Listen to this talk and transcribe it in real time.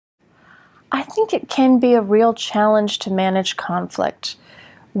think it can be a real challenge to manage conflict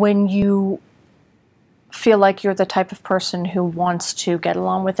when you feel like you're the type of person who wants to get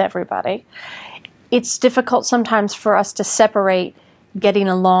along with everybody. It's difficult sometimes for us to separate getting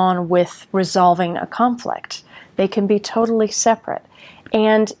along with resolving a conflict. They can be totally separate.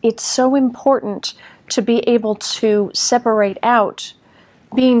 And it's so important to be able to separate out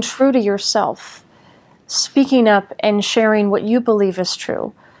being true to yourself, speaking up and sharing what you believe is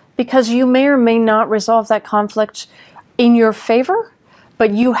true, because you may or may not resolve that conflict in your favor,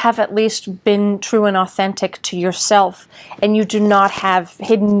 but you have at least been true and authentic to yourself, and you do not have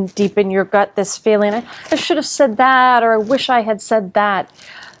hidden deep in your gut this feeling, I should have said that, or I wish I had said that.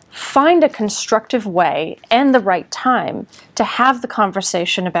 Find a constructive way and the right time to have the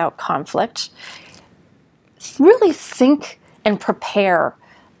conversation about conflict. Really think and prepare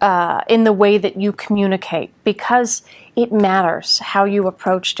in the way that you communicate, because it matters how you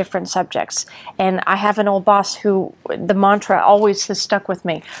approach different subjects. And I have an old boss who, the mantra always has stuck with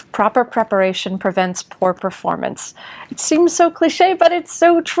me: proper preparation prevents poor performance. It seems so cliche, but it's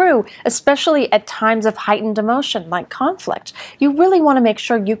so true, especially at times of heightened emotion like conflict. You really want to make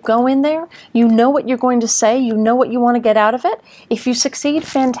sure you go in there, you know what you're going to say, you know what you want to get out of it. If you succeed,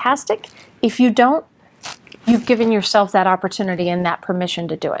 fantastic. If you don't, you've given yourself that opportunity and that permission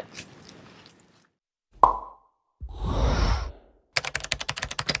to do it.